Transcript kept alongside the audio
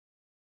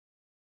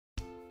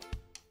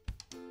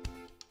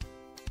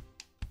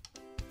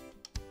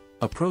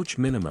Approach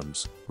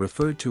minimums,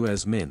 referred to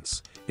as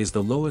mints, is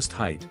the lowest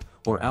height,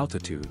 or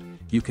altitude,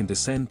 you can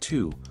descend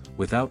to,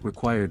 without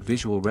required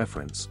visual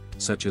reference,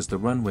 such as the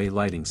runway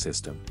lighting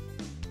system.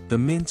 The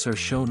mints are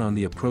shown on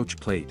the approach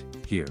plate,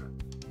 here.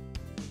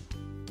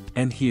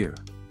 And here.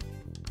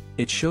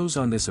 It shows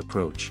on this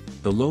approach,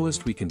 the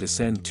lowest we can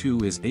descend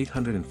to is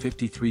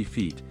 853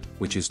 feet,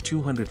 which is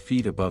 200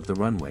 feet above the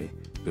runway,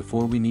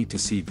 before we need to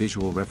see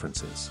visual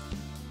references.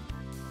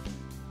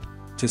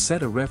 To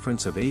set a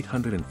reference of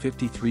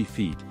 853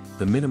 feet,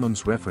 the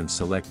minimums reference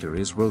selector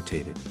is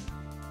rotated.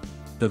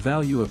 The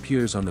value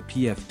appears on the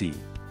PFD.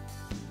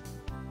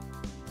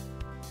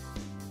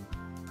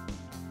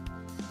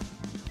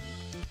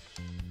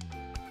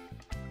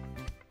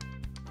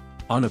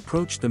 On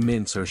approach, the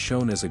mints are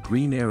shown as a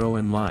green arrow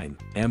and line,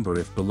 amber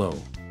if below.